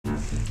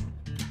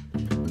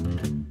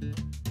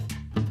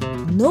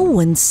No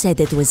one said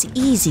it was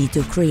easy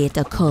to create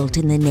a cult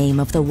in the name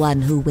of the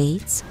one who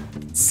waits.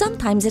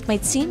 Sometimes it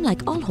might seem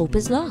like all hope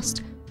is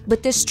lost,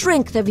 but the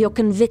strength of your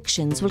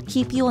convictions will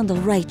keep you on the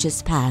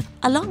righteous path,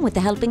 along with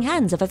the helping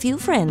hands of a few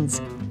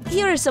friends.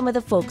 Here are some of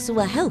the folks who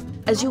will help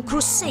as you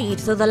crusade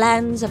through the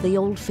lands of the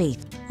old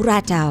faith.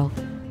 Ratau.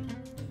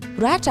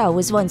 Ratau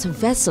was once a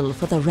vessel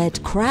for the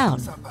Red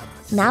Crown.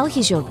 Now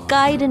he's your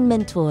guide and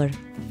mentor.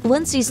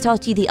 Once he's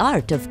taught you the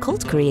art of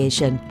cult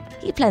creation,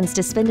 he plans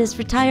to spend his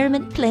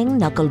retirement playing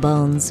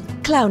knucklebones.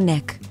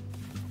 Clownneck.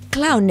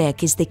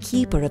 Clownneck is the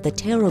keeper of the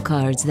tarot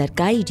cards that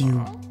guide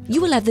you.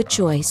 You will have the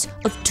choice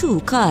of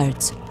 2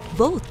 cards.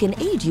 Both can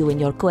aid you in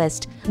your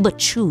quest, but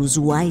choose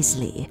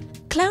wisely.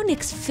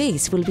 Clownneck's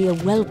face will be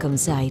a welcome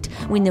sight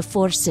when the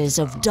forces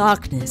of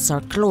darkness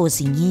are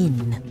closing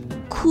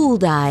in.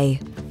 Cool-Dye.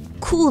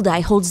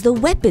 Cool-Dye holds the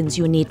weapons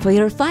you need for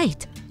your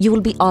fight. You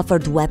will be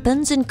offered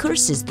weapons and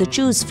curses to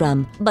choose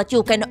from, but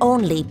you can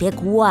only pick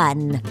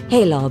one.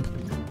 Halob.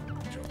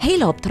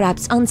 Halob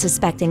traps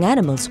unsuspecting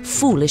animals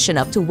foolish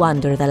enough to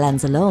wander the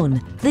lands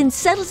alone, then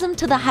sells them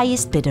to the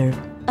highest bidder,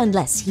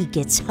 unless he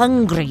gets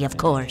hungry, of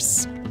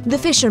course. The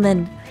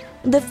Fisherman.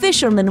 The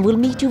Fisherman will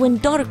meet you in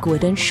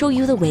Darkwood and show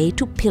you the way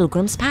to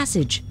Pilgrim's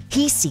Passage.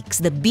 He seeks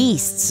the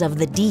beasts of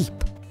the deep.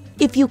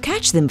 If you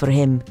catch them for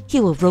him,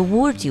 he will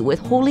reward you with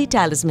holy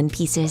talisman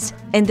pieces.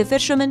 And the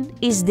Fisherman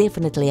is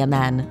definitely a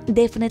man,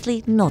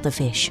 definitely not a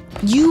fish.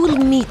 You will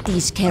meet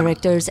these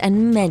characters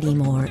and many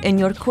more in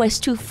your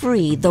quest to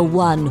free the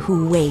one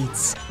who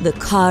waits. The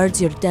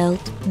cards you're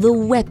dealt, the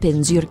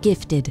weapons you're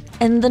gifted,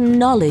 and the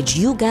knowledge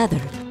you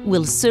gather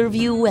will serve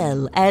you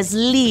well as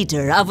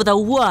leader of the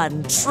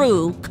one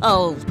true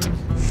cult.